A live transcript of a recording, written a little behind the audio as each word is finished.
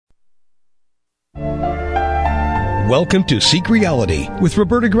Welcome to Seek Reality with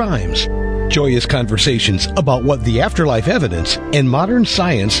Roberta Grimes. Joyous conversations about what the afterlife evidence and modern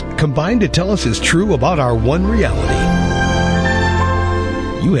science combine to tell us is true about our one reality.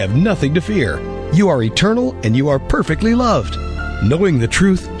 You have nothing to fear. You are eternal and you are perfectly loved. Knowing the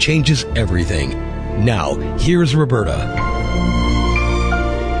truth changes everything. Now, here's Roberta.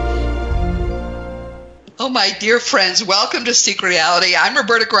 Oh, my dear friends, welcome to Seek Reality. I'm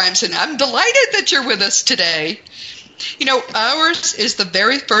Roberta Grimes, and I'm delighted that you're with us today. You know, ours is the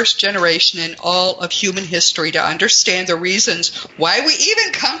very first generation in all of human history to understand the reasons why we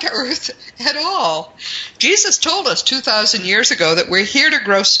even come to earth at all. Jesus told us 2,000 years ago that we're here to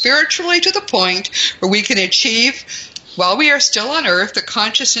grow spiritually to the point where we can achieve, while we are still on earth, the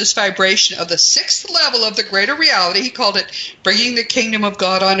consciousness vibration of the sixth level of the greater reality. He called it bringing the kingdom of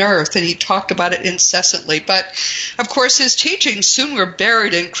God on earth, and he talked about it incessantly. But, of course, his teachings soon were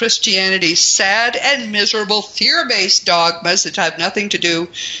buried in Christianity's sad and miserable fear-based dogmas that have nothing to do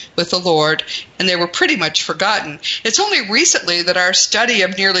with the Lord, and they were pretty much forgotten. It's only recently that our study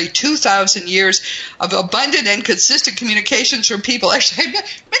of nearly 2,000 years of abundant and consistent communications from people, actually, I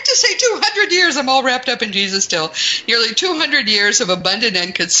meant to say 200 years, I'm all wrapped up in Jesus still, nearly 200 years of abundant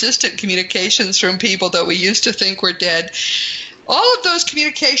and consistent communications from people that we used to think were dead. All of those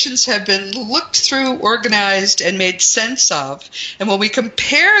communications have been looked through, organized, and made sense of. And when we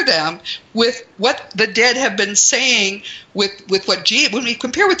compare them with what the dead have been saying, when we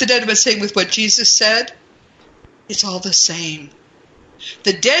compare what the dead have been saying with what Jesus said, it's all the same.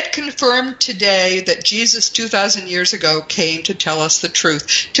 The dead confirm today that Jesus 2,000 years ago came to tell us the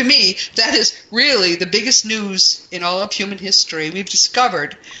truth. To me, that is really the biggest news in all of human history. We've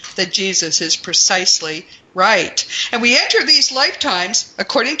discovered that Jesus is precisely right. And we enter these lifetimes,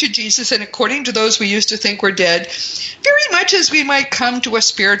 according to Jesus and according to those we used to think were dead, very much as we might come to a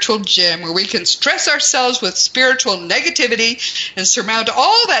spiritual gym where we can stress ourselves with spiritual negativity and surmount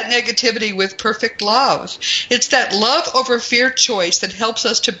all that negativity with perfect love. It's that love over fear choice that helps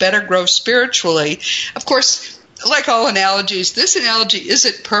us to better grow spiritually. Of course, like all analogies, this analogy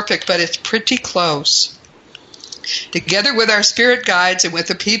isn't perfect, but it's pretty close. Together with our spirit guides and with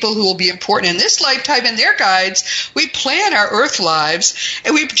the people who will be important in this lifetime and their guides, we plan our earth lives,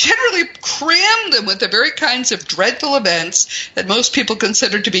 and we generally cram them with the very kinds of dreadful events that most people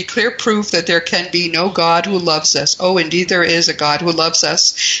consider to be clear proof that there can be no God who loves us. Oh, indeed, there is a God who loves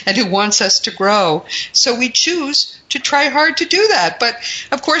us and who wants us to grow. So we choose to try hard to do that. But,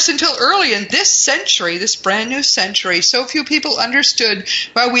 of course, until early in this century, this brand new century, so few people understood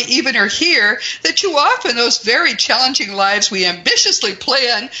why we even are here that too often those very challenging lives we ambitiously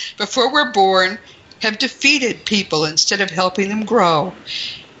plan before we're born have defeated people instead of helping them grow.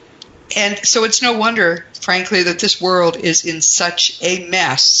 And so it's no wonder, frankly, that this world is in such a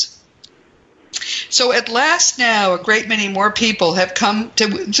mess. So at last now, a great many more people have come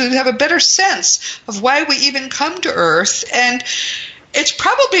to have a better sense of why we even come to Earth. And it's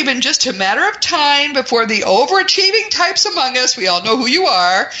probably been just a matter of time before the overachieving types among us, we all know who you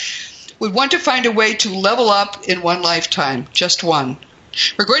are, would want to find a way to level up in one lifetime, just one.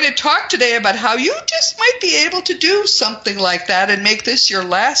 We're going to talk today about how you just might be able to do something like that and make this your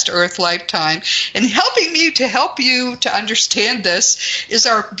last Earth lifetime. And helping me to help you to understand this is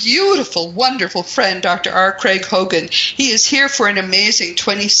our beautiful, wonderful friend, Dr. R. Craig Hogan. He is here for an amazing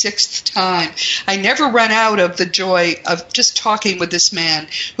 26th time. I never run out of the joy of just talking with this man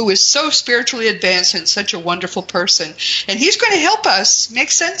who is so spiritually advanced and such a wonderful person. And he's going to help us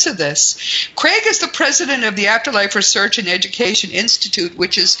make sense of this. Craig is the president of the Afterlife Research and Education Institute,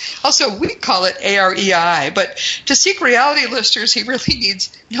 which is also, we call it AREI, but to Seek Reality listeners, he really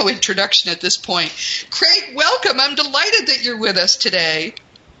needs no introduction at this point. Craig, welcome. I'm delighted that you're with us today.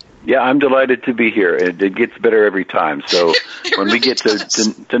 Yeah, I'm delighted to be here. It gets better every time. So when we get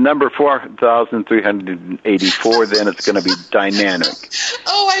to number 4,384, then it's going to be dynamic.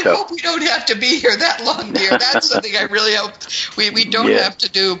 Oh, I hope we don't have to be here that long, dear. That's something I really hope we don't have to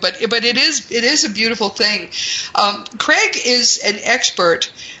do. But it is a beautiful thing. Craig is an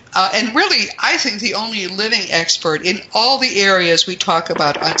expert. And really, I think the only living expert in all the areas we talk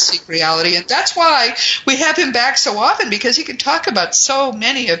about on Seek Reality. And that's why we have him back so often, because he can talk about so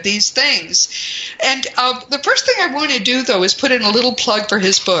many of these things. And the first thing I want to do, though, is put in a little plug for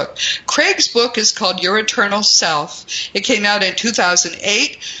his book. Craig's book is called Your Eternal Self. It came out in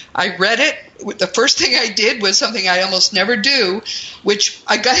 2008. I read it. The first thing I did was something I almost never do, which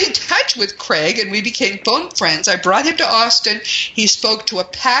I got in touch with Craig, and we became phone friends. I brought him to Austin. He spoke to a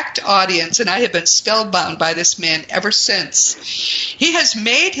packed audience, and I have been spellbound by this man ever since. He has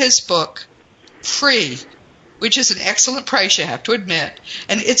made his book free which is an excellent price, you have to admit.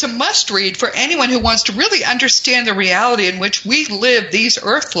 And it's a must-read for anyone who wants to really understand the reality in which we live these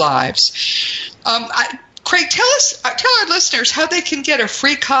earth lives. Craig, tell our listeners how they can get a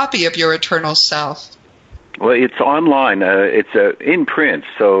free copy of Your Eternal Self. Well, it's online. It's in print,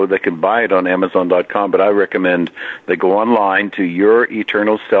 so they can buy it on Amazon.com, but I recommend they go online to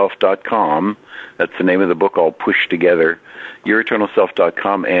youreternalself.com. That's the name of the book all pushed together,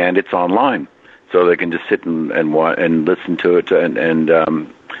 youreternalself.com, and it's online. So they can just sit and listen to it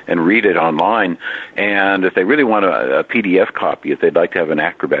and read it online. And if they really want a PDF copy, if they'd like to have an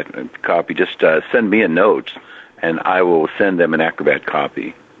Acrobat copy, just send me a note, and I will send them an Acrobat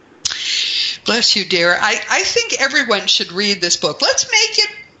copy. Bless you, dear. I think everyone should read this book. Let's make it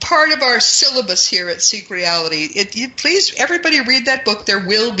part of our syllabus here at Seek Reality. Please, everybody read that book. There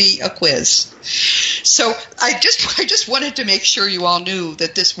will be a quiz. So I just wanted to make sure you all knew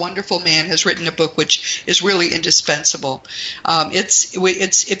that this wonderful man has written a book which is really indispensable.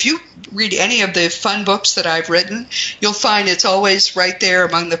 If you read any of the fun books that I've written, you'll find it's always right there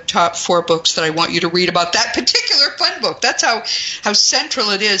among the top 4 books that I want you to read about that particular fun book. That's how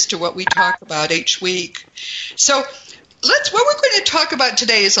central it is to what we talk about each week. So what we're going to talk about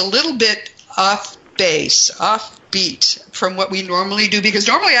today is a little bit offbeat from what we normally do, because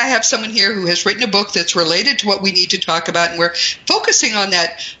normally I have someone here who has written a book that's related to what we need to talk about, and we're focusing on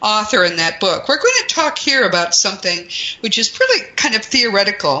that author and that book. We're going to talk here about something which is really kind of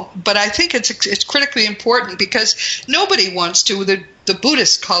theoretical, but I think it's critically important, because nobody wants to, the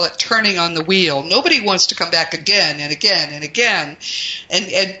Buddhists call it turning on the wheel. Nobody wants to come back again and again and again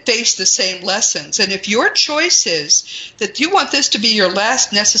and face the same lessons. And if your choice is that you want this to be your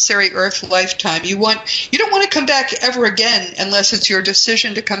last necessary earth lifetime, you don't want to come back ever again unless it's your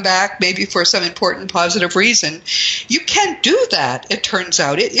decision to come back, maybe for some important positive reason, you can't do that, it turns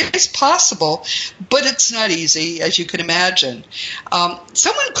out. It is possible, but it's not easy, as you can imagine.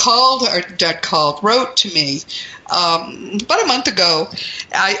 Someone wrote to me about a month ago.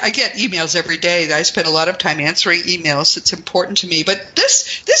 I get emails every day. I spend a lot of time answering emails. It's important to me. But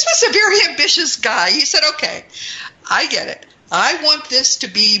this was a very ambitious guy. He said, okay, I get it. I want this to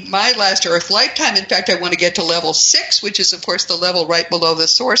be my last earth lifetime. In fact, I want to get to level 6, which is, of course, the level right below the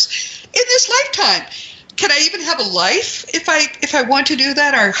source, in this lifetime. Can I even have a life if I want to do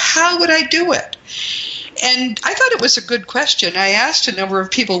that? Or how would I do it? And I thought it was a good question. I asked a number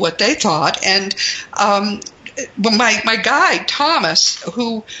of people what they thought, and my guide, Thomas,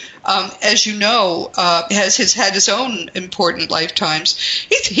 who, as you know, has had his own important lifetimes,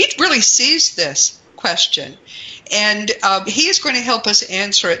 he really sees this question. And he is going to help us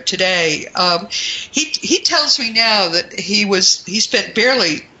answer it today. He tells me now that he spent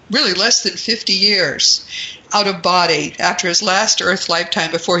really less than 50 years out of body after his last earth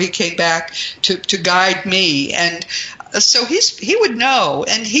lifetime before he came back to guide me. And so he would know,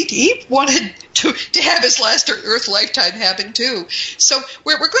 and he wanted to have his last earth lifetime happen too. So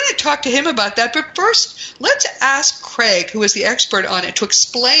we're going to talk to him about that. But first, let's ask Craig, who is the expert on it, to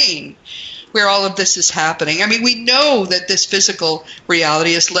explain where all of this is happening. I mean, we know that this physical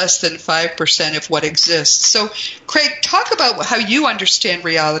reality is less than 5% of what exists. So, Craig, talk about how you understand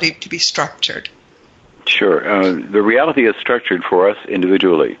reality to be structured. Sure. The reality is structured for us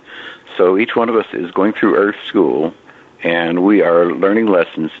individually. So each one of us is going through Earth School, and we are learning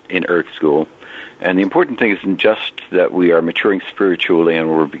lessons in Earth School. And the important thing isn't just that we are maturing spiritually and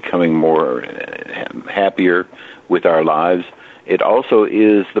we're becoming more happier with our lives. It also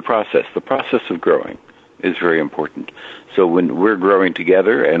is the process. The process of growing is very important. So when we're growing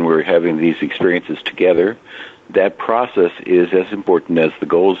together and we're having these experiences together, that process is as important as the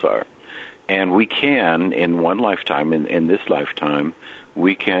goals are. And we can, in one lifetime, in this lifetime,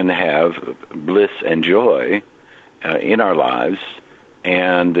 we can have bliss and joy in our lives.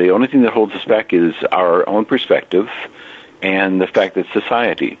 And the only thing that holds us back is our own perspective and the fact that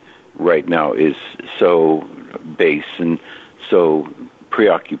society right now is so base and so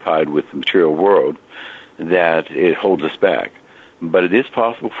preoccupied with the material world that it holds us back. But it is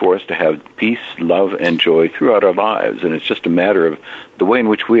possible for us to have peace, love, and joy throughout our lives, and it's just a matter of the way in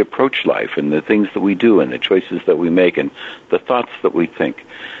which we approach life and the things that we do and the choices that we make and the thoughts that we think.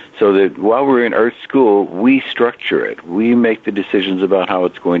 So that while we're in Earth School, we structure it. We make the decisions about how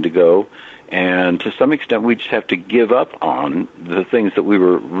it's going to go, and to some extent we just have to give up on the things that we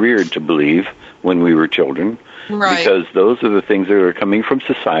were reared to believe when we were children. Right. Because those are the things that are coming from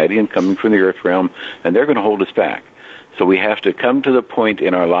society and coming from the earth realm, and they're going to hold us back. So we have to come to the point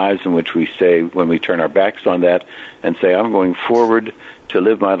in our lives in which we say, when we turn our backs on that, and say, I'm going forward to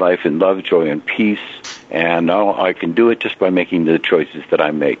live my life in love, joy, and peace, and I can do it just by making the choices that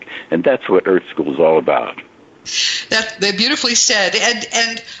I make. And that's what Earth School is all about. They're beautifully said.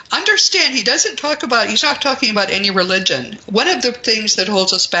 And understand, he's not talking about any religion. One of the things that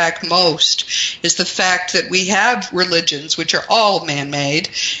holds us back most is the fact that we have religions, which are all man-made,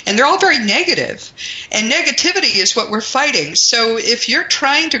 and they're all very negative. And negativity is what we're fighting. So if you're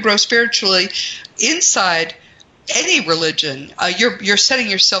trying to grow spiritually inside any religion, you're setting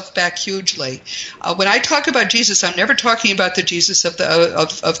yourself back hugely. When I talk about Jesus, I'm never talking about the Jesus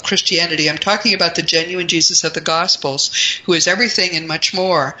of Christianity. I'm talking about the genuine Jesus of the Gospels, who is everything and much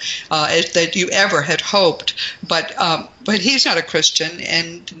more that you ever had hoped. But he's not a Christian,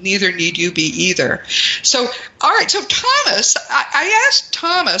 and neither need you be either. So, all right. So Thomas, I asked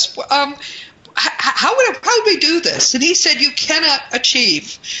Thomas, how would we do this? And he said, you cannot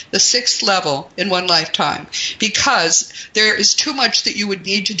achieve the 6th level in one lifetime because there is too much that you would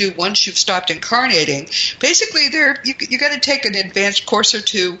need to do once you've stopped incarnating. Basically, you got to take an advanced course or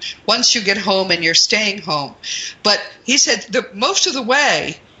two once you get home and you're staying home. But he said most of the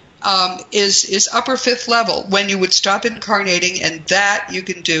way is upper 5th level when you would stop incarnating, and that you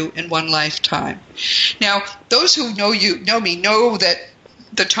can do in one lifetime. Now, those who know me know that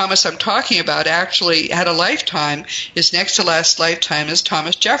the Thomas I'm talking about actually had a lifetime. His next to last lifetime is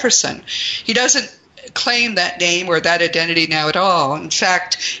Thomas Jefferson. He doesn't claim that name or that identity now at all. In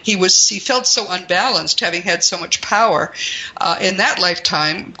fact, he felt so unbalanced, having had so much power in that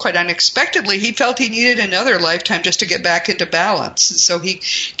lifetime. Quite unexpectedly, he felt he needed another lifetime just to get back into balance. And so he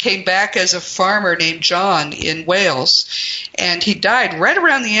came back as a farmer named John in Wales, and he died right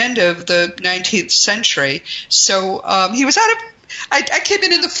around the end of the 19th century. So he was out of I came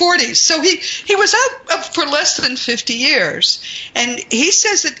in the 40s, so he was out for less than 50 years. And he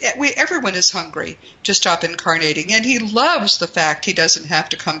says that everyone is hungry to stop incarnating, and he loves the fact he doesn't have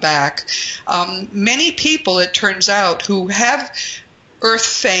to come back. Many people, it turns out, who have earth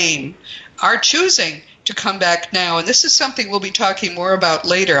fame are choosing to come back now, and this is something we'll be talking more about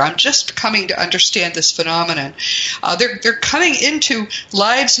later. I'm just coming to understand this phenomenon. They're coming into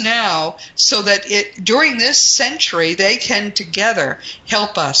lives now so that during this century they can together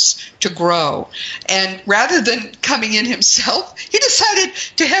help us to grow. And rather than coming in himself, he decided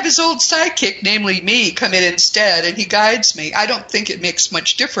to have his old sidekick, namely me, come in instead, and he guides me. I don't think it makes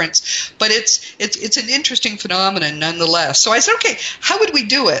much difference, but it's an interesting phenomenon nonetheless. So I said, okay, how would we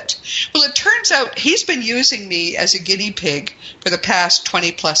do it? Well, it turns out he's been using me as a guinea pig for the past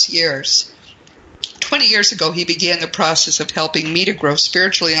 20 plus years. 20 years ago, he began the process of helping me to grow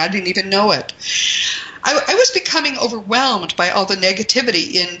spiritually, and I didn't even know it. I was becoming overwhelmed by all the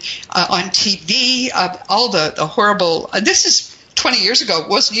negativity on TV, all the horrible. This is 20 years ago. It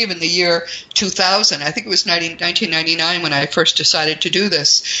wasn't even the year 2000. I think it was 1999 when I first decided to do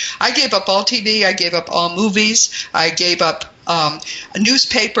this. I gave up all TV. I gave up all movies. I gave up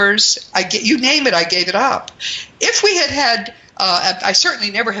newspapers. You name it, I gave it up. If we had I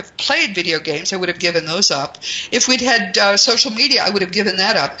certainly never have played video games. I would have given those up. If we'd had social media, I would have given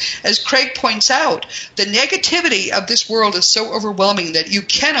that up. As Craig points out, the negativity of this world is so overwhelming that you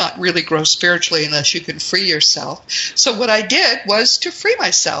cannot really grow spiritually unless you can free yourself. So what I did was to free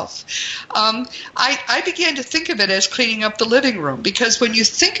myself. I began to think of it as cleaning up the living room, because when you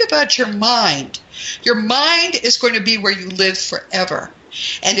think about your mind is going to be where you live forever.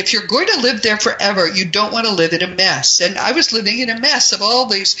 And if you're going to live there forever, you don't want to live in a mess. And I was living in a mess of all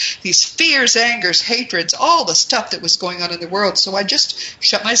these fears, angers, hatreds, all the stuff that was going on in the world. So I just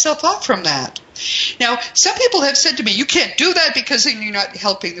shut myself off from that. Now, some people have said to me, you can't do that because then you're not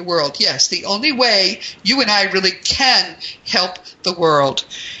helping the world. Yes, the only way you and I really can help the world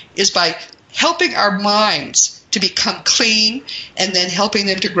is by helping our minds to become clean, and then helping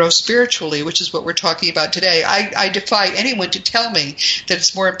them to grow spiritually, which is what we're talking about today. I defy anyone to tell me that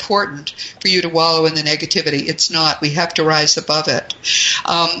it's more important for you to wallow in the negativity. It's not. We have to rise above it.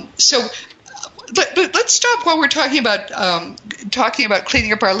 But let's stop while we're talking about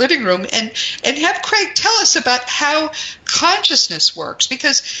cleaning up our living room and have Craig tell us about how consciousness works,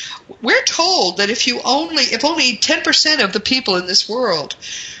 because we're told that if only 10% of the people in this world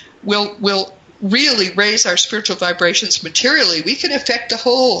will really raise our spiritual vibrations materially, we can affect the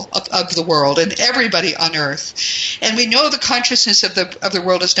whole of the world and everybody on Earth. And we know the consciousness of the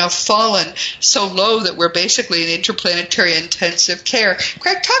world has now fallen so low that we're basically in interplanetary intensive care.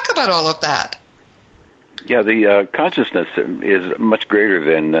 Craig, talk about all of that. Yeah, the consciousness is much greater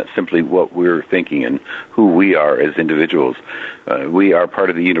than simply what we're thinking and who we are as individuals. We are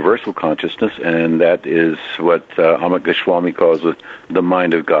part of the universal consciousness, and that is what Amit Goswami calls the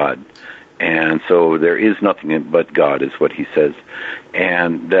mind of God. And so there is nothing but God, is what he says.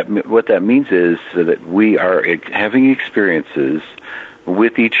 And what that means is that we are having experiences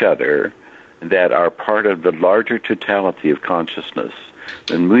with each other that are part of the larger totality of consciousness.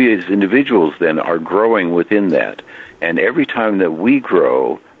 And we as individuals then are growing within that. And every time that we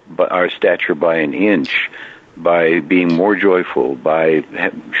grow our stature by an inch, by being more joyful, by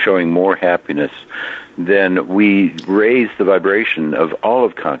showing more happiness, then we raise the vibration of all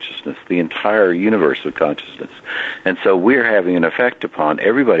of consciousness, the entire universe of consciousness. And so we're having an effect upon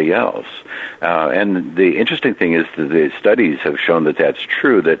everybody else. And the interesting thing is that the studies have shown that that's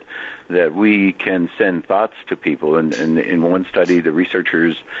true, that we can send thoughts to people. And in one study, the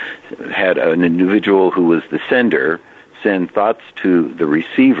researchers had an individual who was the sender send thoughts to the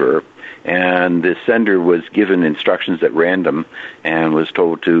receiver, and the sender was given instructions at random and was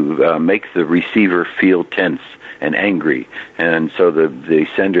told to make the receiver feel tense and angry. And so the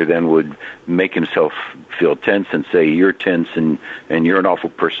sender then would make himself feel tense and say, "You're tense and you're an awful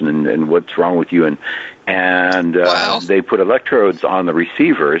person and what's wrong with you?" And wow. They put electrodes on the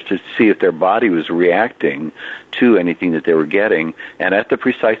receivers to see if their body was reacting to anything that they were getting. And at the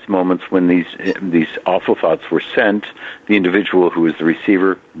precise moments when these awful thoughts were sent, the individual who was the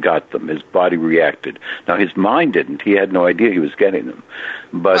receiver got them. His body reacted. Now, his mind didn't. He had no idea he was getting them.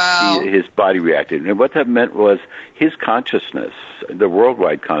 But wow. His body reacted. And what that meant was his consciousness, the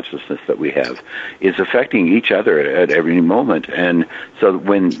worldwide consciousness that we have, is affecting each other at every moment. And so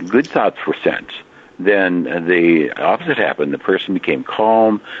when good thoughts were sent, then the opposite happened. The person became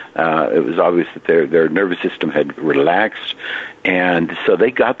calm. It was obvious that their nervous system had relaxed. And so they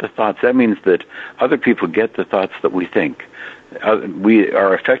got the thoughts. That means that other people get the thoughts that we think. We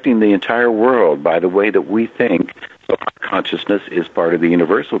are affecting the entire world by the way that we think. So our consciousness is part of the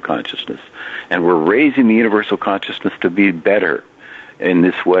universal consciousness. And we're raising the universal consciousness to be better in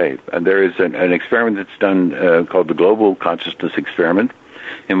this way. And there is an experiment that's done called the Global Consciousness Experiment,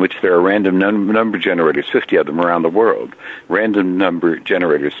 in which there are random number generators, 50 of them around the world. Random number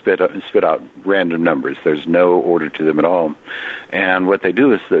generators spit out random numbers. There's no order to them at all. And what they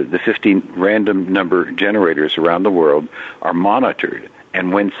do is the 50 random number generators around the world are monitored.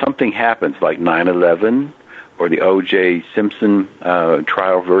 And when something happens, like 9/11 or the O.J. Simpson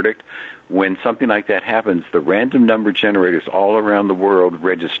trial verdict, when something like that happens, the random number generators all around the world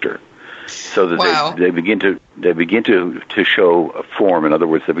register. So that wow. they begin to show a form. In other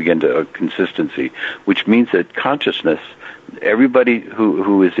words, they begin to consistency, which means that consciousness, everybody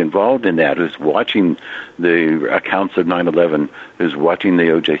who is involved in that, who's watching the accounts of 9/11, who's watching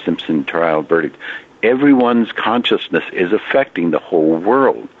the O.J. Simpson trial verdict, everyone's consciousness is affecting the whole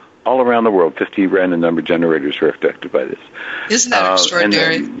world. All around the world, 50 random number generators are affected by this. Isn't that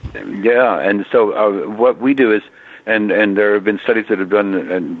extraordinary? And so what we do is, and there have been studies that have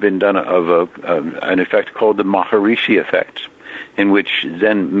been done of an effect called the Maharishi effect, in which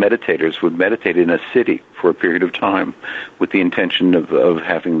Zen meditators would meditate in a city for a period of time with the intention of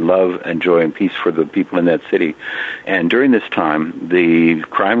having love and joy and peace for the people in that city. And during this time, the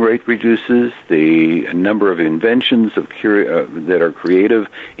crime rate reduces, the number of inventions that are creative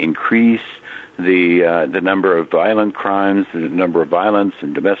increase, the number of violent crimes, the number of violence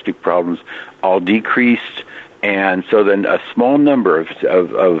and domestic problems all decreased. And so then a small number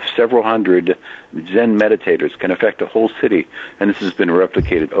of several hundred Zen meditators can affect a whole city, and this has been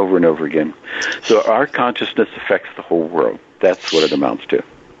replicated over and over again. So our consciousness affects the whole world. That's what it amounts to.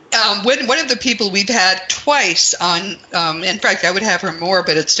 One of the people we've had twice on, in fact, I would have her more,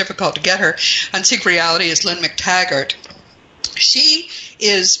 but it's difficult to get her, on Seek Reality is Lynn McTaggart. She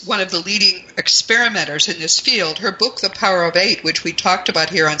is one of the leading experimenters in this field. Her book, The Power of Eight, which we talked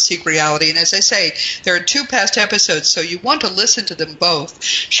about here on Seek Reality, and as I say, there are 2 past episodes, so you want to listen to them both.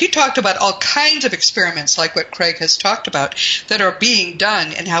 She talked about all kinds of experiments like what Craig has talked about that are being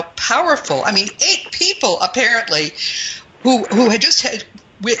done and how powerful. I mean, 8 people apparently who had just had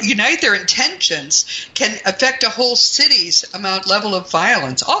unite their intentions can affect a whole city's level of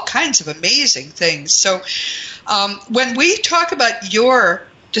violence, all kinds of amazing things. So when we talk about your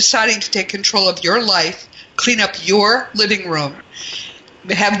deciding to take control of your life, clean up your living room,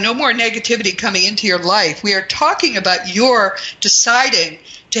 have no more negativity coming into your life, we are talking about your deciding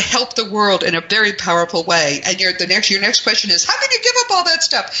to help the world in a very powerful way. And your next question is, how can you give up all that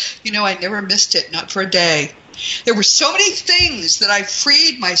stuff? I never missed it, not for a day. There were so many things that I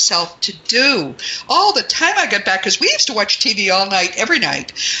freed myself to do all the time I got back, because we used to watch TV all night, every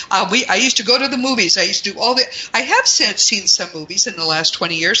night. I used to go to the movies. I used to do I have seen some movies in the last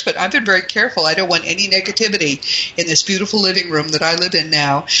 20 years, but I've been very careful. I don't want any negativity in this beautiful living room that I live in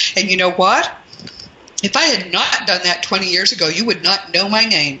now. And you know what? If I had not done that 20 years ago, you would not know my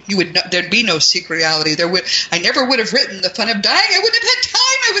name. There'd be no Seek Reality. I never would have written The Fun of Dying. I wouldn't have had time.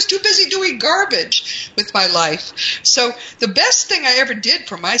 I was too busy doing garbage with my life. So the best thing I ever did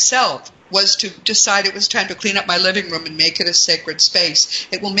for myself was to decide it was time to clean up my living room and make it a sacred space.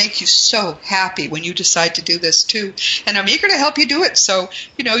 It will make you so happy when you decide to do this too. And I'm eager to help you do it. So,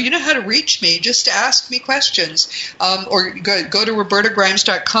 you know how to reach me. Just ask me questions. Or go to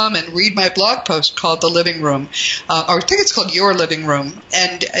RobertaGrimes.com and read my blog post called The Living Room. Or I think it's called Your Living Room.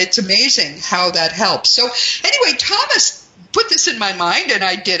 And it's amazing how that helps. So anyway, Thomas put this in my mind, and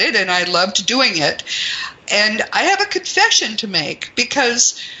I did it, and I loved doing it. And I have a confession to make,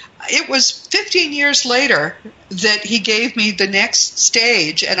 because it was 15 years later that he gave me the next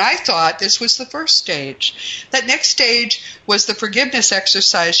stage, and I thought this was the first stage. That next stage was the forgiveness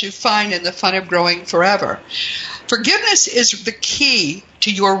exercise you find in The Fun of Growing Forever. Forgiveness is the key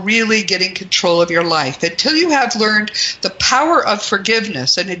to your really getting control of your life. Until you have learned the power of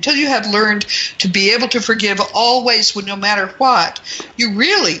forgiveness, and until you have learned to be able to forgive always, no matter what, you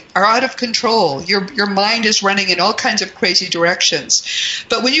really are out of control. Your mind is running in all kinds of crazy directions.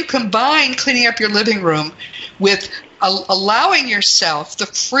 But when you combine cleaning up your living room with allowing yourself the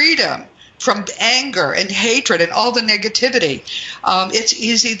freedom from anger and hatred and all the negativity, it's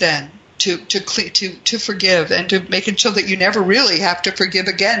easy then to forgive, and to make it so that you never really have to forgive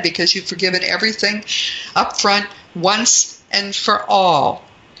again, because you've forgiven everything up front once and for all.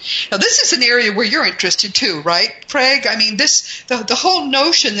 Now, this is an area where you're interested too, right, Craig? I mean, the whole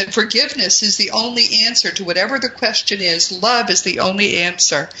notion that forgiveness is the only answer to whatever the question is, love is the only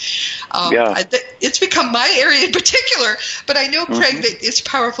answer. It's become my area in particular, but I know, Craig, that it's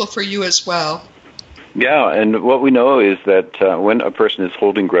powerful for you as well. Yeah, and what we know is that when a person is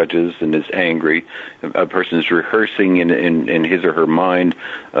holding grudges and is angry, a person is rehearsing in his or her mind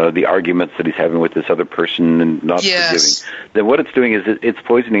the arguments that he's having with this other person and not forgiving, then what it's doing is it's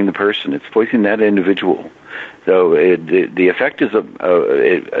poisoning the person. It's poisoning that individual. So the effect is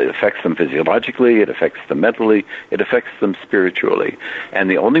it affects them physiologically, it affects them mentally, it affects them spiritually. And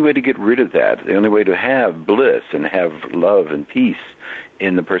the only way to get rid of that, the only way to have bliss and have love and peace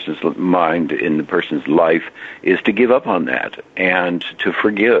in the person's mind, in the person's life, is to give up on that and to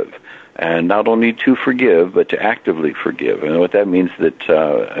forgive. And not only to forgive, but to actively forgive. And what that means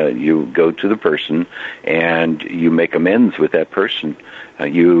that you go to the person and you make amends with that person.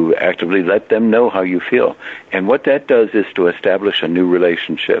 You actively let them know how you feel. And what that does is to establish a new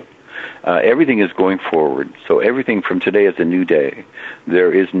relationship. Everything is going forward. So everything from today is a new day.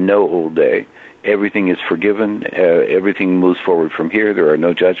 There is no old day. Everything is forgiven. Everything moves forward from here. There are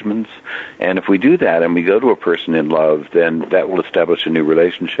no judgments. And if we do that and we go to a person in love, then that will establish a new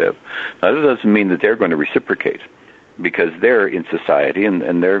relationship. Now, that doesn't mean that they're going to reciprocate, because they're in society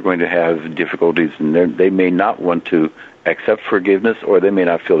and they're going to have difficulties, and they may not want to accept forgiveness, or they may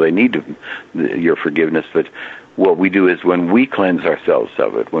not feel they need your forgiveness. But what we do is, when we cleanse ourselves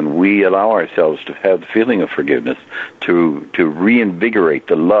of it, when we allow ourselves to have the feeling of forgiveness, to reinvigorate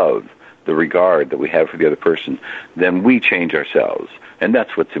the love, the regard that we have for the other person, then we change ourselves. And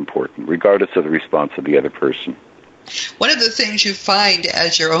that's what's important, regardless of the response of the other person. One of the things you find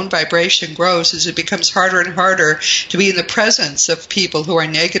as your own vibration grows is it becomes harder and harder to be in the presence of people who are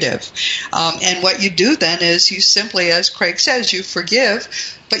negative. And what you do then is you simply, as Craig says, you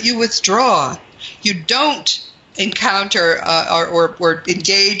forgive, but you withdraw. You don't encounter or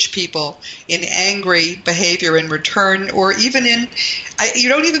engage people in angry behavior in return, or even you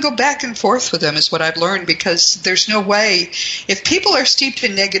don't even go back and forth with them, is what I've learned, because there's no way. If people are steeped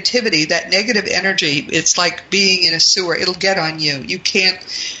in negativity, that negative energy, it's like being in a sewer. It'll get on you. You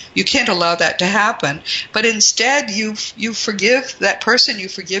can't allow that to happen. But instead, you forgive that person, you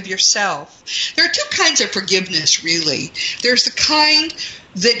forgive yourself. There are two kinds of forgiveness, really. There's the kind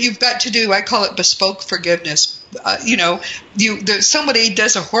that you've got to do, I call it bespoke forgiveness. Somebody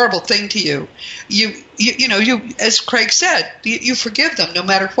does a horrible thing to you. You, as Craig said, you forgive them no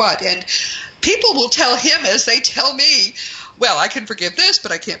matter what. And people will tell him, as they tell me, well, I can forgive this,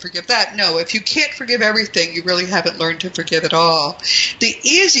 but I can't forgive that. No, if you can't forgive everything, you really haven't learned to forgive at all. The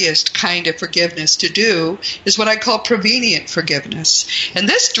easiest kind of forgiveness to do is what I call prevenient forgiveness. And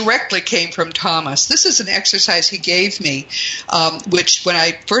this directly came from Thomas. This is an exercise he gave me, which when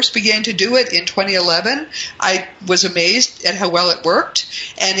I first began to do it in 2011, I was amazed at how well it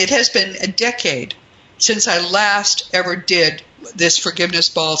worked. And it has been a decade since I last ever did this forgiveness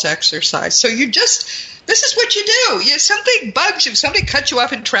balls exercise. So this is what you do. Something bugs you. Somebody cuts you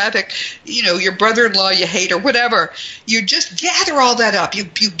off in traffic, your brother-in-law you hate or whatever. You just gather all that up. You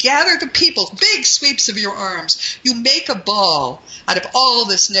gather the people, big sweeps of your arms. You make a ball out of all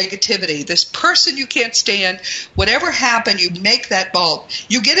this negativity, this person you can't stand. Whatever happened, you make that ball.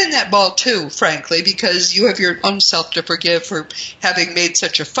 You get in that ball too, frankly, because you have your own self to forgive for having made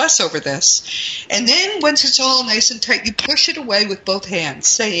such a fuss over this. And then once it's all nice and tight, you push it away. away with both hands,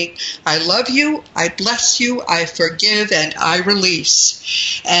 saying, I love you, I bless you, I forgive, and I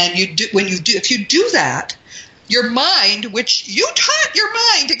release. And if you do that, your mind, which you taught your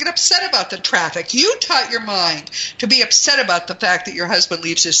mind to get upset about the traffic. You taught your mind to be upset about the fact that your husband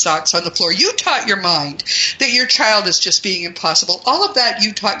leaves his socks on the floor. You taught your mind that your child is just being impossible. All of that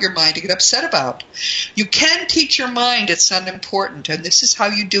you taught your mind to get upset about. You can teach your mind it's not important, and this is how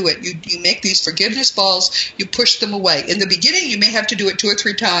you do it. You make these forgiveness balls, you push them away. In the beginning, you may have to do it 2 or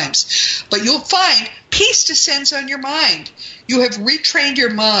 3 times, but you'll find peace descends on your mind. You have retrained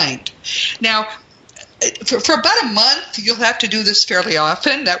your mind. Now, for about a month, you'll have to do this fairly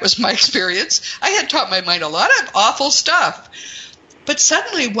often. That was my experience. I had taught my mind a lot of awful stuff. But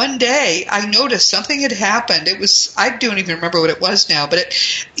suddenly one day I noticed something had happened. I don't even remember what it was now, but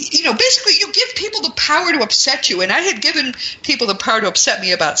basically you give people the power to upset you. And I had given people the power to upset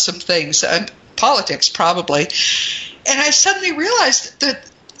me about some things, politics probably. And I suddenly realized that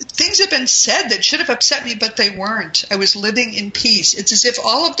things had been said that should have upset me, but they weren't. I was living in peace. It's as if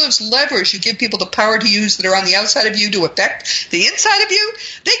all of those levers you give people the power to use that are on the outside of you to affect the inside of you,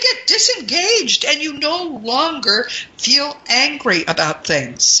 they get disengaged and you no longer feel angry about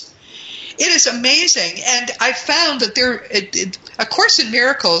things. It is amazing, and I found that A Course in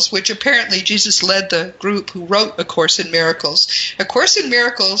Miracles, which apparently Jesus led the group who wrote A Course in Miracles. A Course in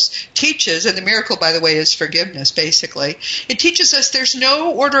Miracles teaches, and the miracle, by the way, is forgiveness, basically. It teaches us there's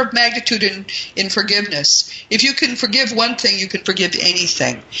no order of magnitude in forgiveness. If you can forgive one thing, you can forgive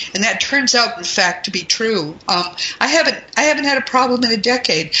anything, and that turns out, in fact, to be true. I haven't had a problem in a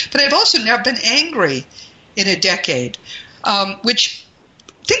decade, but I've also never been angry in a decade, which...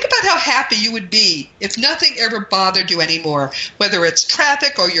 Think about how happy you would be if nothing ever bothered you anymore, whether it's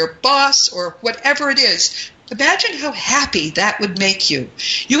traffic or your boss or whatever it is. Imagine how happy that would make you.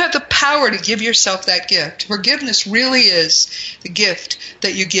 You have the power to give yourself that gift. Forgiveness really is the gift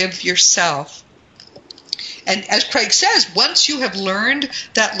that you give yourself. And as Craig says, once you have learned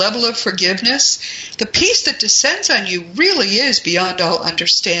that level of forgiveness, the peace that descends on you really is beyond all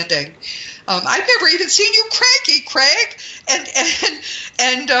understanding. I've never even seen you cranky, Craig,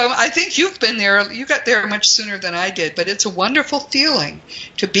 and I think you've been there. You got there much sooner than I did, but it's a wonderful feeling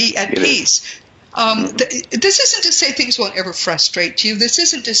to be at peace. This isn't to say things won't ever frustrate you. This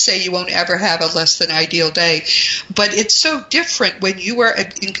isn't to say you won't ever have a less than ideal day. But it's so different when you are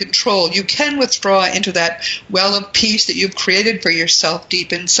in control. You can withdraw into that well of peace that you've created for yourself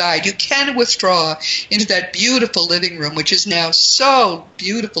deep inside. You can withdraw into that beautiful living room, which is now so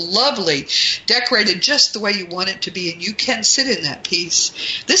beautiful, lovely, decorated just the way you want it to be, and you can sit in that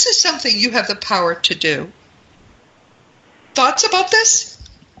peace. This is something you have the power to do. Thoughts about this?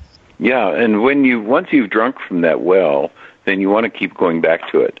 Yeah, and once you've drunk from that well, then you want to keep going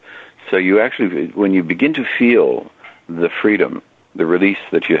back to it. So you actually, when you begin to feel the freedom, the release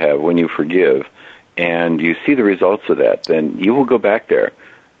that you have when you forgive, and you see the results of that, then you will go back there.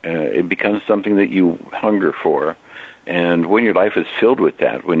 It becomes something that you hunger for. And when your life is filled with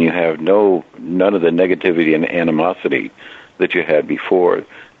that, when you have none of the negativity and animosity that you had before,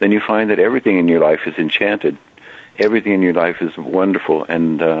 then you find that everything in your life is enchanted. Everything in your life is wonderful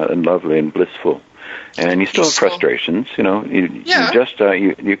and lovely and blissful, and you still have frustrations.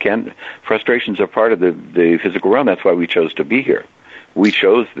 You can't. Frustrations are part of the physical realm. That's why we chose to be here. We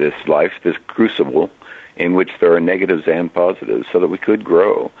chose this life, this crucible, in which there are negatives and positives, so that we could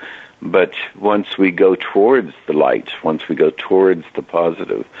grow. But once we go towards the light, once we go towards the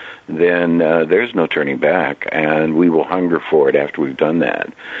positive, then there's no turning back, and we will hunger for it after we've done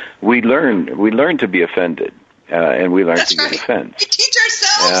that. We learn to be offended. And we learn to give offense. We teach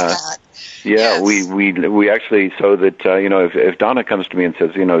ourselves that. Yeah, yes. we actually, so that, if Donna comes to me and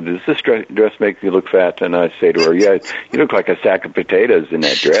says, does this dress make you look fat? And I say to her, yeah, you look like a sack of potatoes in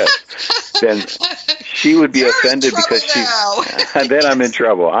that dress. Then she would be offended because then I'm in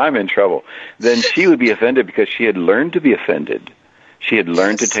trouble. Then she would be offended because she had learned to be offended. She had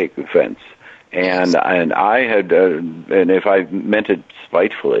learned to take offense. And I had, and if I meant it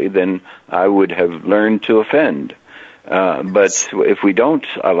spitefully, then I would have learned to offend. But if we don't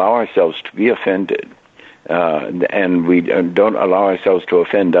allow ourselves to be offended, and we don't allow ourselves to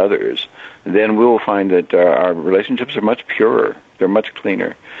offend others, then we will find that our relationships are much purer. They're much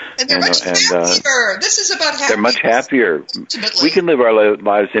cleaner. And they're much happier. This is about happiness. They're much happier. Ultimately. We can live our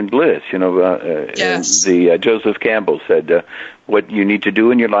lives in bliss. Yes. Joseph Campbell said, what you need to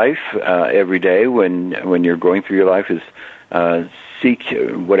do in your life every day when you're going through your life is seek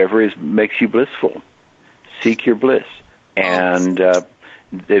whatever makes you blissful. Seek your bliss. And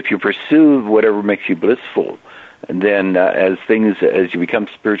if you pursue whatever makes you blissful, then as you become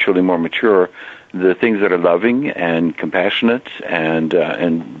spiritually more mature, the things that are loving and compassionate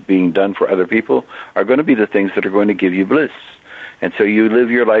and being done for other people are going to be the things that are going to give you bliss. And so you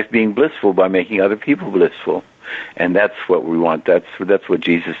live your life being blissful by making other people blissful. And that's what we want. That's what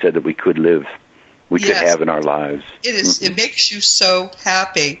Jesus said that we could live. We could have in our lives. It is. It makes you so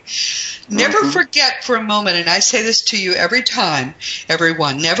happy. Never forget for a moment, and I say this to you every time,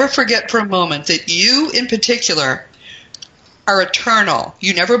 everyone, never forget for a moment that you in particular are eternal.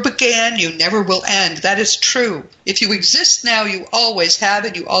 You never began, you never will end. That is true. If you exist now, you always have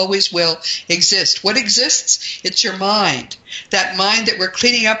and you always will exist. What exists? It's your mind. That mind that we're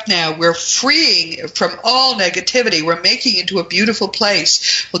cleaning up now, we're freeing from all negativity. We're making into a beautiful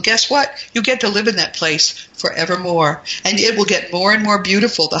place. Well, guess what? You get to live in that place forevermore. And it will get more and more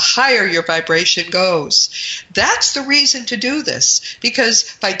beautiful the higher your vibration goes. That's the reason to do this.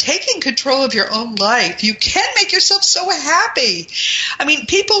 Because by taking control of your own life, you can make yourself so happy. I mean,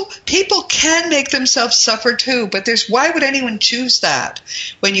 people can make themselves suffer too, but why would anyone choose that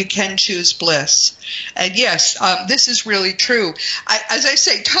when you can choose bliss? And yes, this is really true. As I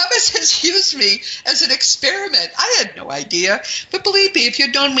say, Thomas has used me as an experiment. I had no idea. But believe me, if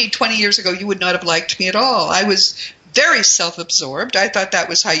you'd known me 20 years ago, you would not have liked me at all. I was very self-absorbed. I thought that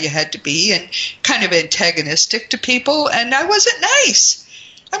was how you had to be, and kind of antagonistic to people, and I wasn't nice.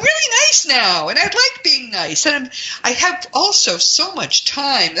 I'm really nice now, and I like being nice. And I have also so much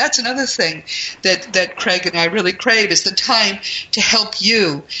time. That's another thing that Craig and I really crave is the time to help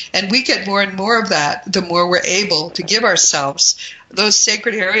you. And we get more and more of that the more we're able to give ourselves those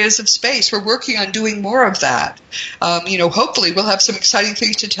sacred areas of space. We're working on doing more of that. Hopefully we'll have some exciting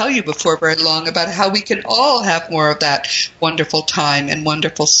things to tell you before very long about how we can all have more of that wonderful time and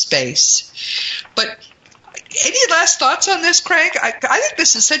wonderful space. But any last thoughts on this, Craig? I think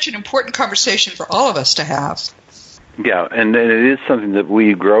this is such an important conversation for all of us to have. Yeah, and it is something that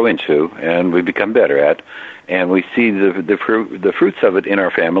we grow into and we become better at, and we see the fruits of it in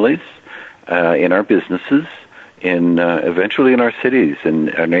our families, in our businesses, eventually in our cities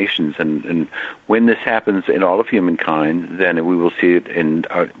and our nations. And when this happens in all of humankind, then we will see it in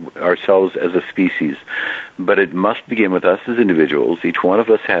ourselves as a species. But it must begin with us as individuals. Each one of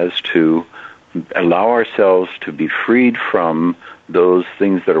us has to allow ourselves to be freed from those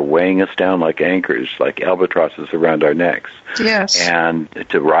things that are weighing us down like anchors, like albatrosses around our necks. Yes. And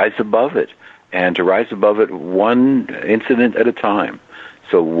to rise above it, and to rise above it one incident at a time.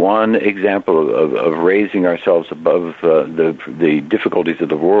 So one example of raising ourselves above the difficulties of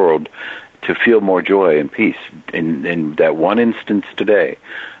the world to feel more joy and peace in that one instance today,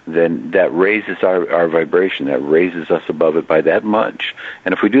 then that raises our vibration, that raises us above it by that much.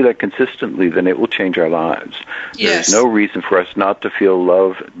 And if we do that consistently, then it will change our lives. Yes. There's no reason for us not to feel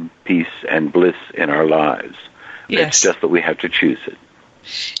love, peace, and bliss in our lives. Yes. It's just that we have to choose it.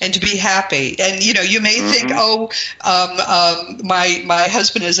 And to be happy. And, you may think, my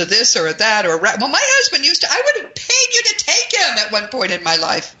husband is a this or a that or well, my husband I would have paid you to take him at one point in my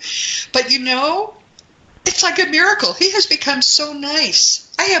life. But, it's like a miracle. He has become so nice.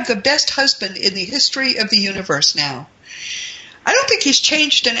 I have the best husband in the history of the universe now. I don't think he's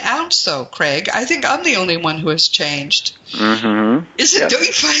changed an ounce, though, Craig. I think I'm the only one who has changed. Mm-hmm. Do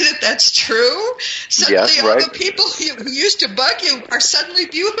you find that that's true? Suddenly all the people who used to bug you are suddenly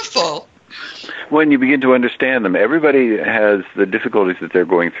beautiful. When you begin to understand them, everybody has the difficulties that they're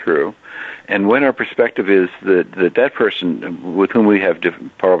going through. And when our perspective is that person with whom we have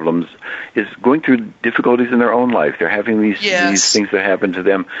problems is going through difficulties in their own life, they're having these things that happen to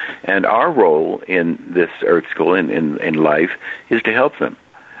them, and our role in this Earth School in life is to help them.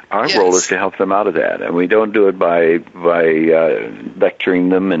 Our role is to help them out of that, and we don't do it by lecturing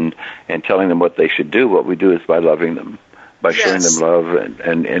them and telling them what they should do. What we do is by loving them, by showing them love,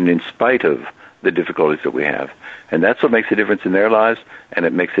 and in spite of the difficulties that we have. And that's what makes a difference in their lives, and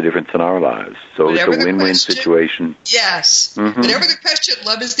it makes a difference in our lives. So it's a win-win situation. Yes. Whatever the question,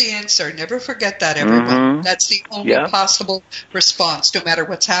 love is the answer. Never forget that, everyone. That's the only possible response, no matter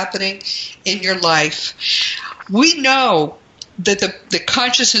what's happening in your life. We know that the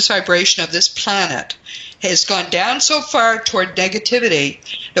consciousness vibration of this planet has gone down so far toward negativity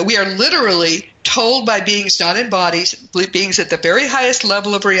that we are literally told by beings not in bodies, beings at the very highest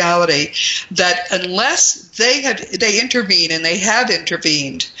level of reality, that unless they intervene, and they have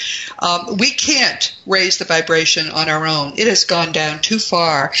intervened, we can't raise the vibration on our own. It has gone down too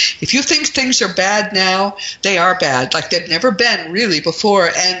far. If you think things are bad now, they are bad, like they've never been really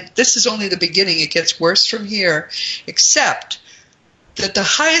before, and this is only the beginning. It gets worse from here, except that the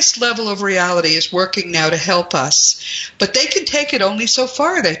highest level of reality is working now to help us. But they can take it only so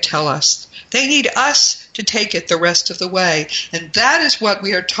far, they tell us. They need us to take it the rest of the way. And that is what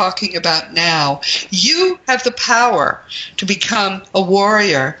we are talking about now. You have the power to become a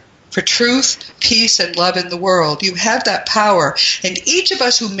warrior for truth, peace, and love in the world. You have that power. And each of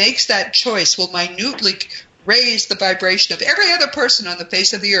us who makes that choice will minutely raise the vibration of every other person on the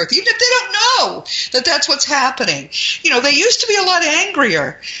face of the earth, even if they don't know that that's what's happening. They used to be a lot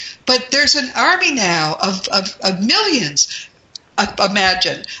angrier, but there's an army now of millions,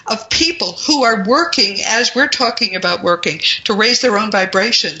 imagine, of people who are working, as we're talking about working, to raise their own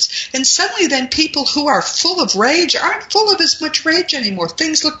vibrations. And suddenly then people who are full of rage aren't full of as much rage anymore.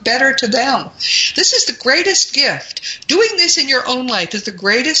 Things look better to them. This is the greatest gift. Doing this in your own life is the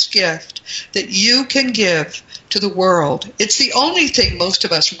greatest gift that you can give to the world. It's the only thing most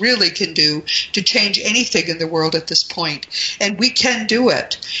of us really can do to change anything in the world at this point. And we can do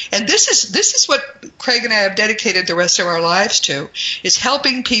it. And this is what Craig and I have dedicated the rest of our lives to, is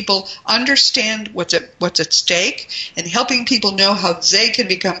helping people understand what's at stake and helping people know how they can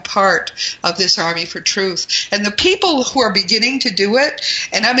become part of this army for truth. And the people who are beginning to do it,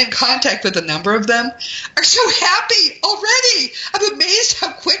 and I'm in contact with a number of them, are so happy already. I'm amazed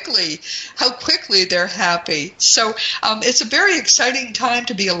how quickly they're happy. So it's a very exciting time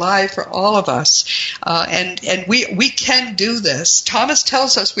to be alive for all of us, and we can do this. Thomas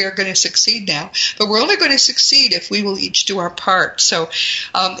tells us we are going to succeed now, but we're only going to succeed if we will each do our part. So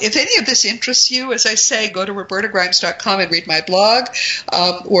if any of this interests you, as I say, go to RobertaGrimes.com and read my blog,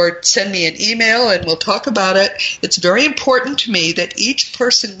 or send me an email and we'll talk about it. It's very important to me that each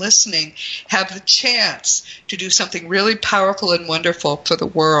person listening have the chance to do something really powerful and wonderful for the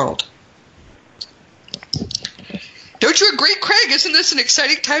world. Don't you agree, Craig? Isn't this an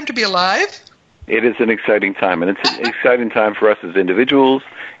exciting time to be alive? It is an exciting time, and it's an exciting time for us as individuals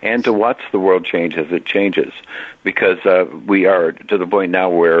and to watch the world change as it changes, because we are to the point now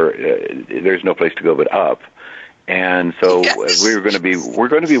where there's no place to go but up. And so yes. we're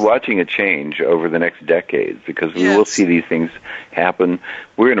going to be watching a change over the next decades, because we will see these things happen.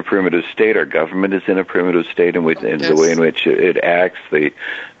 We're in a primitive state. Our government is in a primitive state in the way in which it acts. The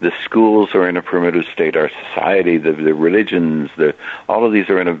schools are in a primitive state. Our society, the religions, all of these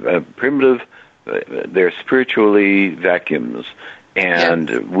are in a primitive. They're spiritually vacuums.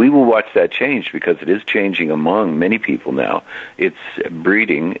 And we will watch that change, because it is changing among many people now. It's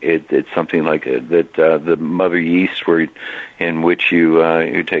breeding. It's something like that the mother yeast, in which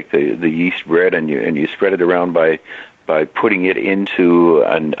you take the yeast bread and you spread it around by putting it into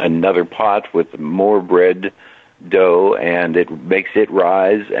another pot with more bread dough, and it makes it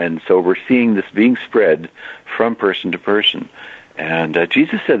rise. And so we're seeing this being spread from person to person. And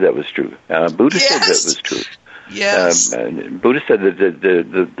Jesus said that was true. Buddha said that was true. Yes. Buddha said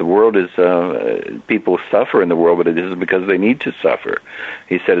that the world is, people suffer in the world, but it isn't because they need to suffer.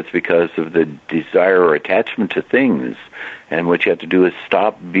 He said it's because of the desire or attachment to things. And what you have to do is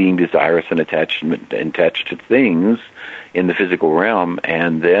stop being desirous and attached to things in the physical realm,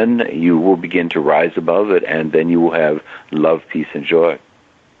 and then you will begin to rise above it, and then you will have love, peace, and joy.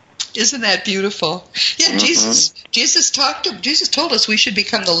 Isn't that beautiful? Yeah, mm-hmm. Jesus told us we should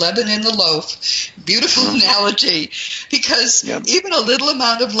become the leaven in the loaf. Beautiful analogy, because even a little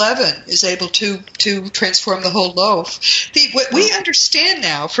amount of leaven is able to transform the whole loaf. What we understand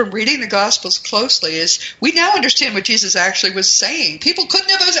now from reading the Gospels closely is we now understand what Jesus actually was saying. People couldn't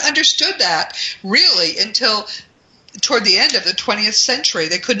have understood that really until toward the end of the 20th century.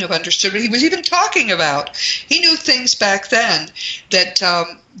 They couldn't have understood what he was even talking about. He knew things back then that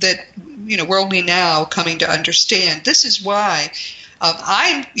we're only now coming to understand. This is why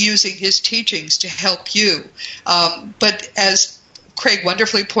I'm using his teachings to help you. But as Craig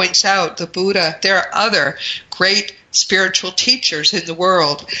wonderfully points out, the Buddha, there are other great spiritual teachers in the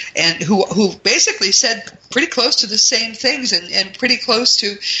world, and who basically said pretty close to the same things, and pretty close to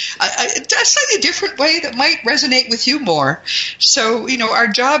a slightly different way that might resonate with you more. So, our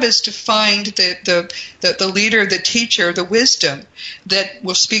job is to find the leader, the teacher, the wisdom that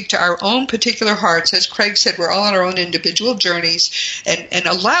will speak to our own particular hearts. As Craig said, we're all on our own individual journeys, and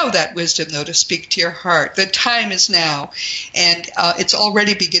allow that wisdom, though, to speak to your heart. The time is now, and it's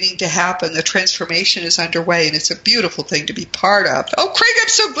already beginning to happen. The transformation is underway, and it's a beautiful thing to be part of. Oh, Craig, I'm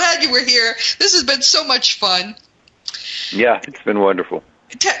so glad you were here. This has been so much fun. Yeah, it's been wonderful.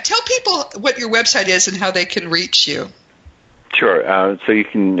 Tell people what your website is and how they can reach you. Sure. So you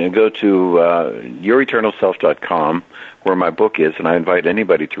can go to youreternalself.com, where my book is, and I invite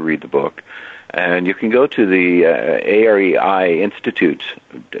anybody to read the book. And you can go to the AREI Institute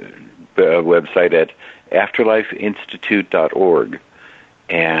website at afterlifeinstitute.org.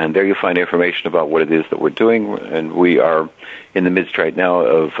 And there you'll find information about what it is that we're doing. And we are in the midst right now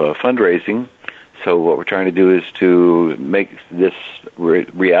of fundraising. So what we're trying to do is to make this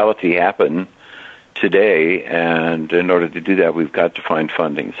reality happen today, and in order to do that, we've got to find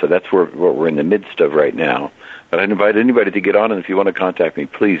funding. So that's what we're in the midst of right now. But I'd invite anybody to get on, and if you want to contact me,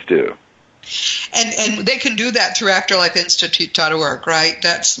 please do. And they can do that through afterlifeinstitute.org, right?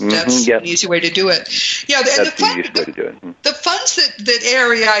 That's yes. An easy way to do it. Yeah, that's the easiest way to do it. The funds that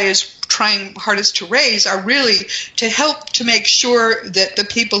AREI is trying hardest to raise are really to help to make sure that the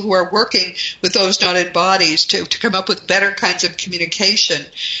people who are working with those not in bodies to come up with better kinds of communication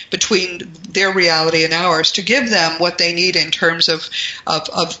between their reality and ours, to give them what they need in terms of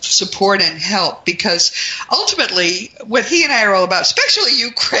support and help. Because ultimately, what he and I are all about, especially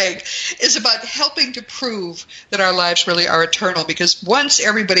you, Craig, is about helping to prove that our lives really are eternal. Because once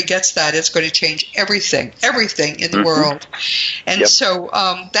everybody gets that, it's going to change everything in the world. And so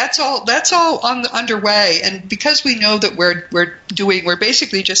that's all underway. And because we know that we're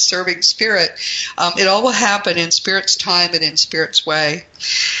basically just serving Spirit, it all will happen in Spirit's time and in Spirit's way.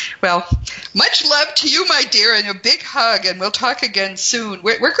 Well, much love to you, my dear, and a big hug, and we'll talk again soon.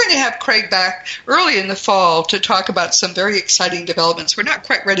 We're going to have Craig back early in the fall to talk about some very exciting developments we're not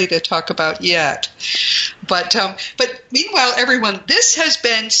quite ready to talk about yet. But meanwhile, everyone, this has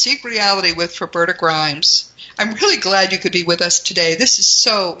been Seek Reality with Roberta Grimes. I'm really glad you could be with us today. This is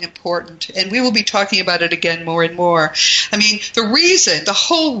so important, and we will be talking about it again more and more. I mean, the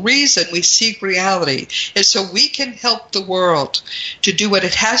whole reason we seek reality is so we can help the world to do what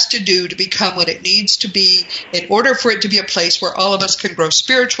it has to do to become what it needs to be in order for it to be a place where all of us can grow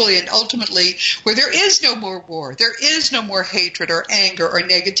spiritually and ultimately where there is no more war, there is no more hatred or anger or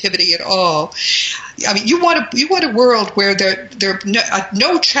negativity at all. I mean, you want a world where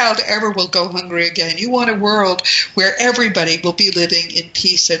no child ever will go hungry again. You want a world where everybody will be living in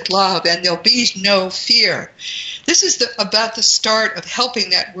peace and love, and there'll be no fear. This is about the start of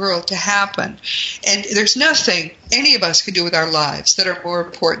helping that world to happen. And there's nothing any of us can do with our lives that are more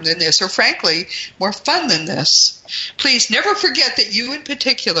important than this, or frankly, more fun than this. Please never forget that you in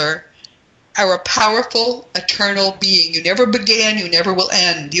particular are a powerful, eternal being. You never began, you never will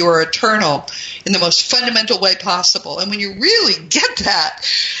end. You are eternal in the most fundamental way possible. And when you really get that,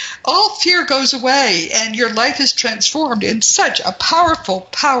 all fear goes away and your life is transformed in such a powerful,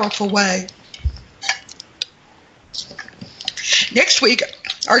 powerful way. Next week,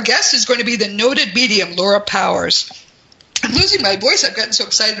 our guest is going to be the noted medium, Laura Powers. I'm losing my voice. I've gotten so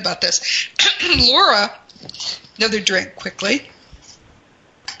excited about this. Laura, another drink quickly.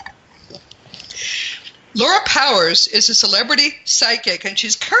 Laura Powers is a celebrity psychic, and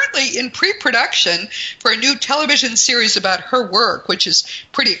she's currently in pre-production for a new television series about her work, which is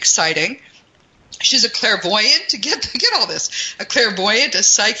pretty exciting. She's a clairvoyant, get all this, a clairvoyant, a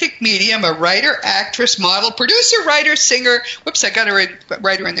psychic medium, a writer, actress, model, producer, writer, singer, whoops, I got her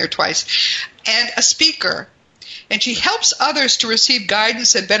writer in there twice, and a speaker. And she helps others to receive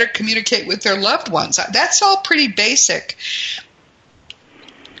guidance and better communicate with their loved ones. That's all pretty basic.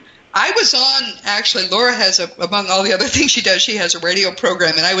 I was on, actually, Laura has, among all the other things she does, she has a radio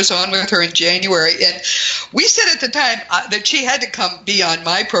program, and I was on with her in January, and we said at the time that she had to come be on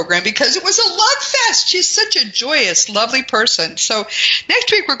my program because it was a love fest. She's such a joyous, lovely person. So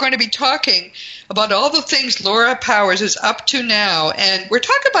next week we're going to be talking about all the things Laura Powers is up to now, and we're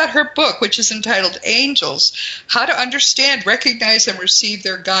talking about her book, which is entitled Angels, How to Understand, Recognize, and Receive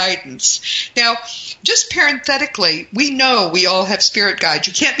Their Guidance. Now, just parenthetically, we know we all have spirit guides.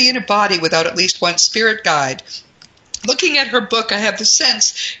 You can't be in a body without at least one spirit guide. Looking at her book, I have the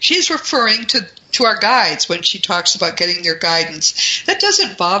sense she's referring to our guides when she talks about getting their guidance. That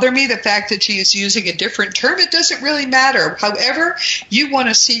doesn't bother me, the fact that she is using a different term. It doesn't really matter. However you want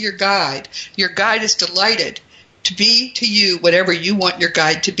to see your guide is delighted to be to you whatever you want your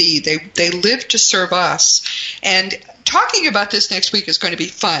guide to be. They live to serve us. And talking about this next week is going to be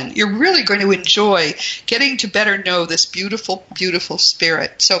fun. You're really going to enjoy getting to better know this beautiful, beautiful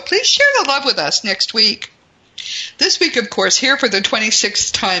spirit. So please share the love with us next week. This week, of course, here for the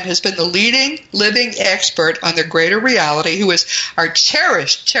 26th time has been the leading living expert on the greater reality, who is our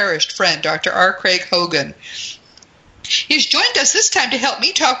cherished, cherished friend, Dr. R. Craig Hogan. He's joined us this time to help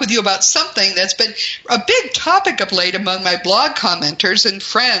me talk with you about something that's been a big topic of late among my blog commenters and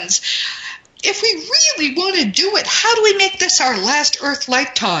friends. If we really want to do it, how do we make this our last Earth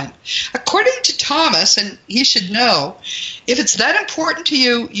lifetime? According to Thomas, and he should know, if it's that important to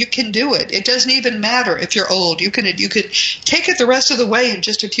you, you can do it. It doesn't even matter if you're old. You could take it the rest of the way in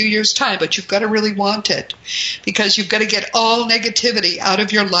just a few years' time, but you've got to really want it, because you've got to get all negativity out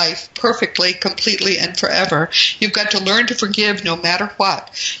of your life perfectly, completely, and forever. You've got to learn to forgive no matter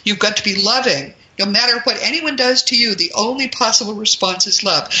what. You've got to be loving No matter what anyone does to you, the only possible response is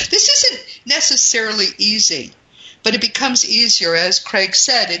love. This isn't necessarily easy, but it becomes easier, as Craig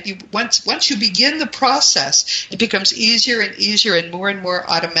said. Once you begin the process, it becomes easier and more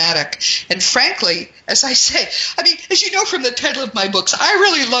automatic. And frankly, as I say, as you know from the title of my books, I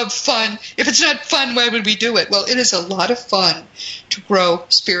really love fun. If it's not fun, why would we do it? Well, it is a lot of fun to grow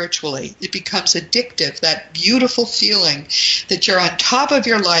spiritually. It becomes addictive, that beautiful feeling that you're on top of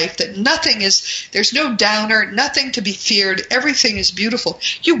your life, that there's no downer, nothing to be feared, everything is beautiful.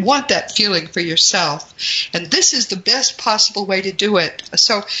 You want that feeling for yourself. And this is the best possible way to do it.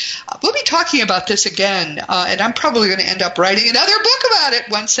 So we'll be talking about this again, and I'm probably going to end up writing another book about it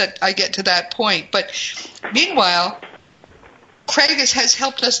once I get to that point. But meanwhile, Craig has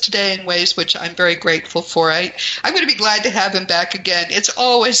helped us today in ways which I'm very grateful for. I'm going to be glad to have him back again. It's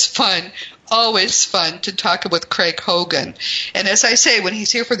always fun to talk with Craig Hogan. And as I say, when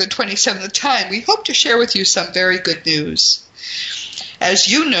he's here for the 27th time, we hope to share with you some very good news. As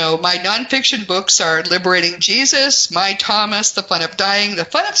you know, my nonfiction books are Liberating Jesus, My Thomas, The Fun of Dying, The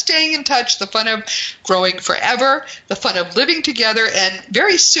Fun of Staying in Touch, The Fun of Growing Forever, The Fun of Living Together, and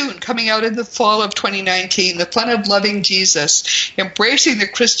very soon, coming out in the fall of 2019, The Fun of Loving Jesus, Embracing the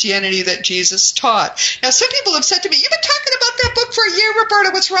Christianity that Jesus taught. Now, some people have said to me, you've been talking about that book for a year,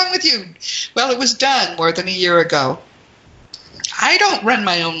 Roberta, what's wrong with you? Well, it was done more than a year ago. I don't run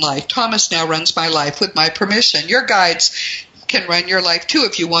my own life. Thomas now runs my life with my permission. Your guides can run your life too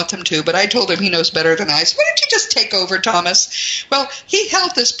if you want them to, but I told him he knows better than I. So why don't you just take over, Thomas? Well, he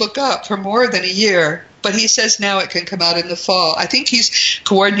held this book up for more than a year, but he says now it can come out in the fall. I think he's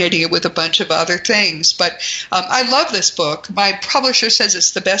coordinating it with a bunch of other things, but I love this book. My publisher says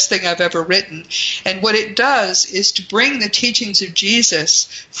it's the best thing I've ever written, and what it does is to bring the teachings of Jesus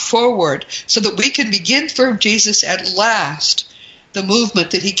forward so that we can begin for Jesus at last, the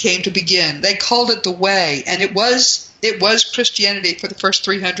movement that he came to begin. They called it the Way, and it was Christianity for the first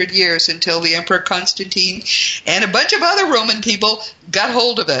 300 years until the Emperor Constantine and a bunch of other Roman people got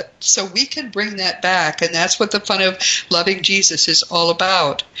hold of it. So we can bring that back, and that's what the Fun of Loving Jesus is all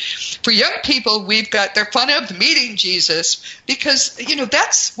about. For young people, we've got their Fun of Meeting Jesus, because,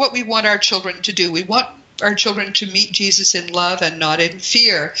 that's what we want our children to do. We want our children to meet Jesus in love and not in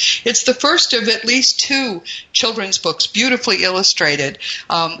fear. It's the first of at least 2 children's books, beautifully illustrated,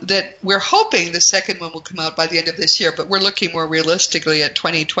 that we're hoping the second one will come out by the end of this year, but we're looking more realistically at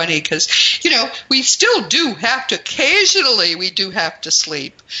 2020 because, we still do have to, occasionally we do have to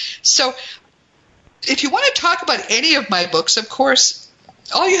sleep. So if you want to talk about any of my books, of course,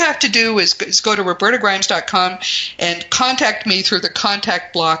 all you have to do is go to robertagrimes.com and contact me through the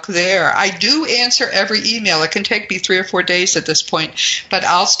contact block there. I do answer every email. It can take me 3 or 4 days at this point, but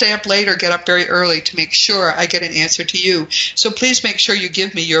I'll stay up late or get up very early to make sure I get an answer to you. So please make sure you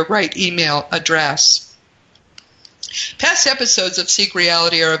give me your right email address. Past episodes of Seek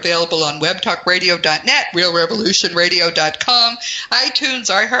Reality are available on webtalkradio.net, realrevolutionradio.com, iTunes,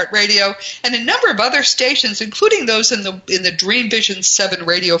 iHeartRadio, and a number of other stations, including those in the Dream Vision 7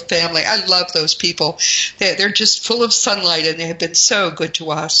 radio family. I love those people. They're just full of sunlight, and they have been so good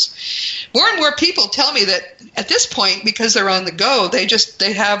to us. More and more people tell me that at this point, because they're on the go, they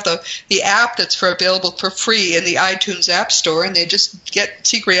have the app that's available for free in the iTunes App Store, and they just get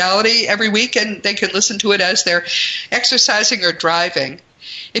Seek Reality every week, and they can listen to it as they're exercising or driving.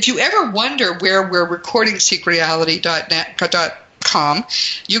 If you ever wonder where we're recording SeekReality.com,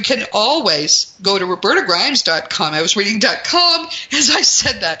 you can always go to robertagrimes.com. I was reading .com as I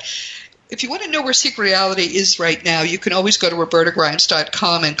said that. If you want to know where Seek Reality is right now, you can always go to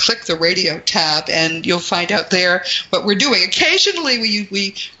robertagrimes.com and click the radio tab, and you'll find out there what we're doing. Occasionally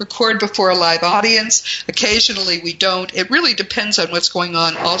we record before a live audience. Occasionally we don't. It really depends on what's going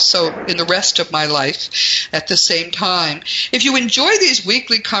on also in the rest of my life at the same time. If you enjoy these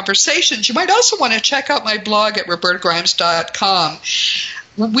weekly conversations, you might also want to check out my blog at robertagrimes.com.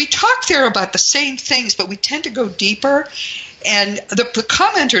 We talk there about the same things, but we tend to go deeper. And the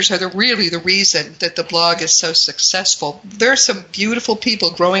commenters are really the reason that the blog is so successful. There are some beautiful people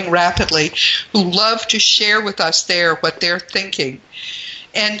growing rapidly who love to share with us there what they're thinking.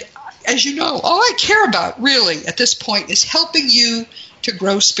 And as you know, all I care about really at this point is helping you to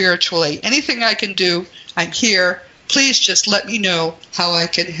grow spiritually. Anything I can do, I'm here. Please just let me know how I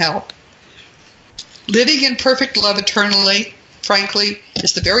can help. Living in perfect love eternally, frankly,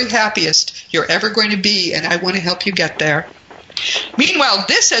 is the very happiest you're ever going to be, and I want to help you get there. Meanwhile,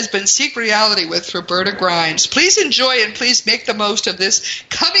 this has been Seek Reality with Roberta Grimes. Please enjoy and please make the most of this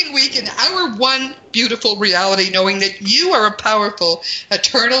coming week in our one beautiful reality, knowing that you are a powerful,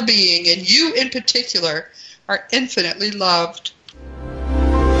 eternal being, and you in particular are infinitely loved.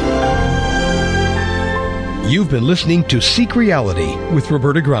 You've been listening to Seek Reality with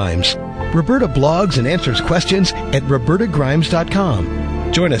Roberta Grimes. Roberta blogs and answers questions at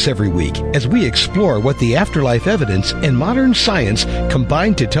robertagrimes.com. Join us every week as we explore what the afterlife evidence and modern science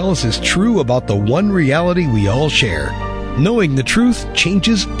combine to tell us is true about the one reality we all share. Knowing the truth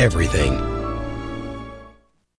changes everything.